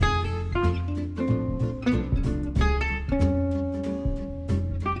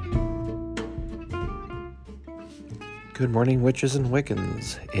Good morning, witches and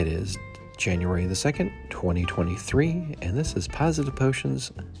Wiccans. It is January the 2nd, 2023, and this is Positive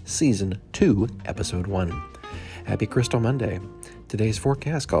Potions Season 2, Episode 1. Happy Crystal Monday. Today's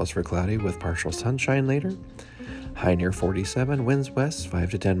forecast calls for cloudy with partial sunshine later. High near 47, winds west 5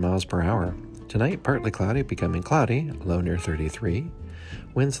 to 10 miles per hour. Tonight, partly cloudy, becoming cloudy, low near 33.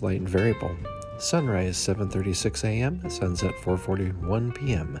 Winds light and variable. Sunrise 7:36 a.m., sunset 4:41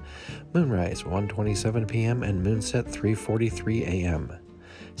 p.m., moonrise 1:27 p.m., and moonset 3:43 a.m.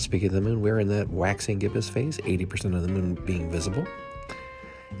 Speaking of the moon, we're in that waxing gibbous phase, 80% of the moon being visible.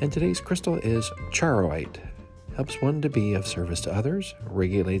 And today's crystal is Charoite. Helps one to be of service to others,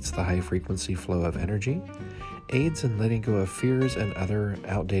 regulates the high-frequency flow of energy, aids in letting go of fears and other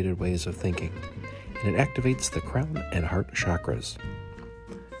outdated ways of thinking, and it activates the crown and heart chakras.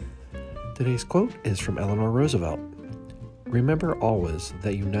 Today's quote is from Eleanor Roosevelt. Remember always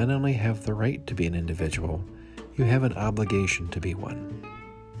that you not only have the right to be an individual, you have an obligation to be one.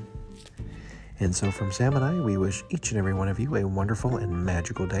 And so from Sam and I, we wish each and every one of you a wonderful and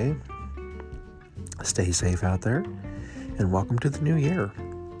magical day. Stay safe out there, and welcome to the new year.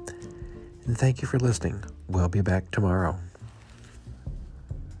 And thank you for listening. We'll be back tomorrow.